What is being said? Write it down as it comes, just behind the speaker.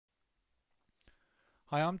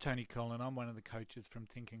Hi, I'm Tony Cole and I'm one of the coaches from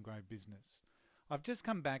Think and Grow Business. I've just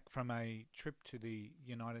come back from a trip to the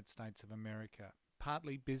United States of America,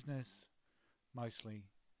 partly business, mostly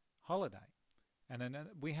holiday. And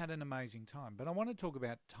we had an amazing time. But I want to talk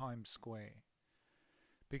about Times Square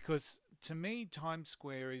because to me, Times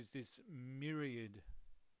Square is this myriad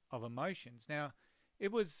of emotions. Now,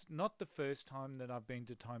 it was not the first time that I've been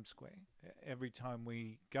to Times Square. Every time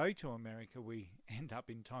we go to America, we end up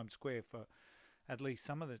in Times Square for at least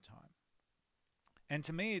some of the time. And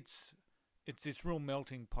to me, it's this real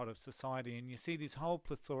melting pot of society, and you see this whole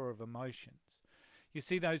plethora of emotions. You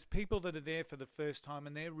see those people that are there for the first time,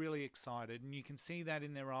 and they're really excited, and you can see that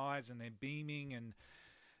in their eyes, and they're beaming, and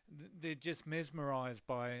they're just mesmerized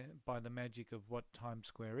by the magic of what Times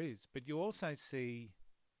Square is. But you also see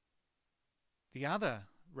the other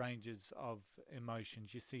ranges of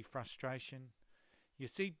emotions. You see frustration. You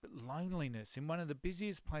see loneliness. In one of the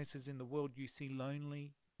busiest places in the world, you see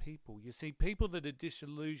lonely people. You see people that are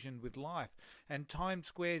disillusioned with life, and Times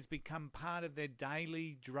Square's become part of their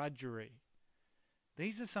daily drudgery.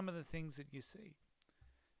 These are some of the things that you see.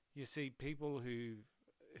 You see people who've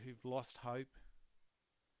lost hope.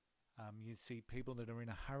 You see people that are in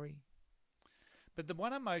a hurry. But the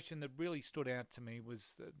one emotion that really stood out to me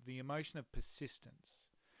was the emotion of persistence.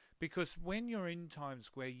 Because when you're in Times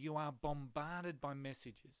Square, you are bombarded by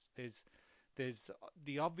messages. There's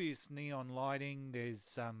the obvious neon lighting.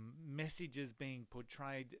 There's messages being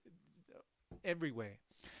portrayed everywhere,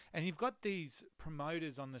 and you've got these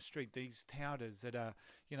promoters on the street, these touters that are,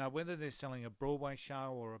 whether they're selling a Broadway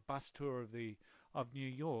show or a bus tour of New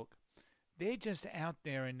York, they're just out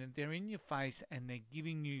there and they're in your face and they're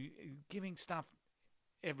giving stuff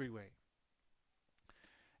everywhere.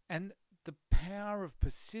 And the power of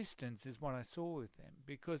persistence is what I saw with them,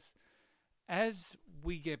 because as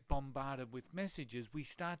we get bombarded with messages, we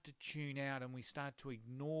start to tune out and we start to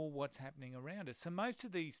ignore what's happening around us. So most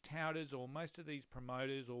of these touters or most of these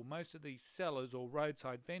promoters or most of these sellers or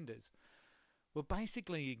roadside vendors were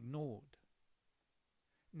basically ignored.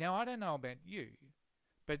 Now, I don't know about you,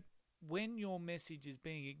 but when your message is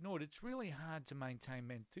being ignored, it's really hard to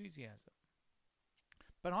maintain enthusiasm.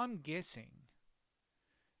 But I'm guessing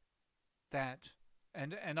that,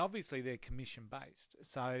 and obviously they're commission based,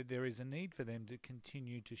 so there is a need for them to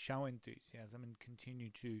continue to show enthusiasm and continue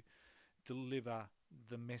to deliver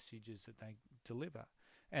the messages that they deliver.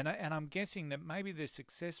 And I'm guessing that maybe their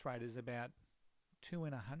success rate is about 2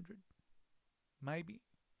 in 100, maybe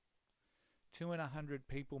 2 in 100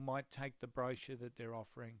 people might take the brochure that they're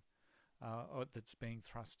offering, or that's being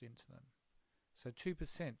thrust into them. So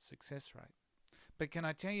 2% success rate. But can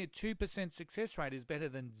I tell you, 2% success rate is better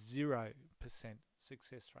than 0%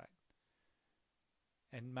 success rate.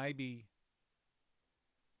 And maybe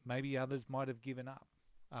others might have given up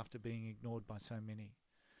after being ignored by so many.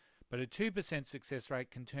 But a 2% success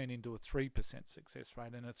rate can turn into a 3% success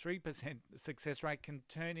rate, and a 3% success rate can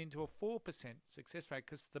turn into a 4% success rate,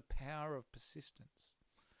 because the power of persistence.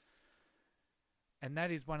 And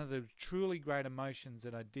that is one of the truly great emotions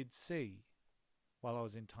that I did see while I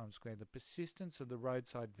was in Times Square: the persistence of the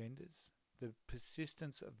roadside vendors, the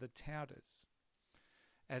persistence of the touters,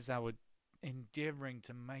 as they were endeavouring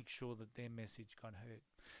to make sure that their message got heard.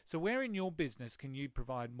 So where in your business can you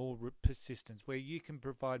provide more persistence, where you can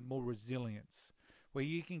provide more resilience, where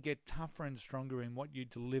you can get tougher and stronger in what you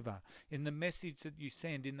deliver, in the message that you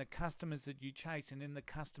send, in the customers that you chase, and in the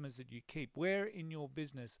customers that you keep? Where in your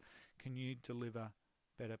business can you deliver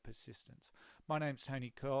better persistence? My name's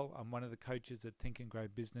Tony Curl. I'm one of the coaches at Think and Grow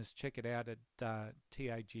Business. Check it out at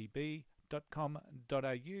tagb.com.au.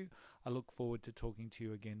 I look forward to talking to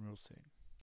you again real soon.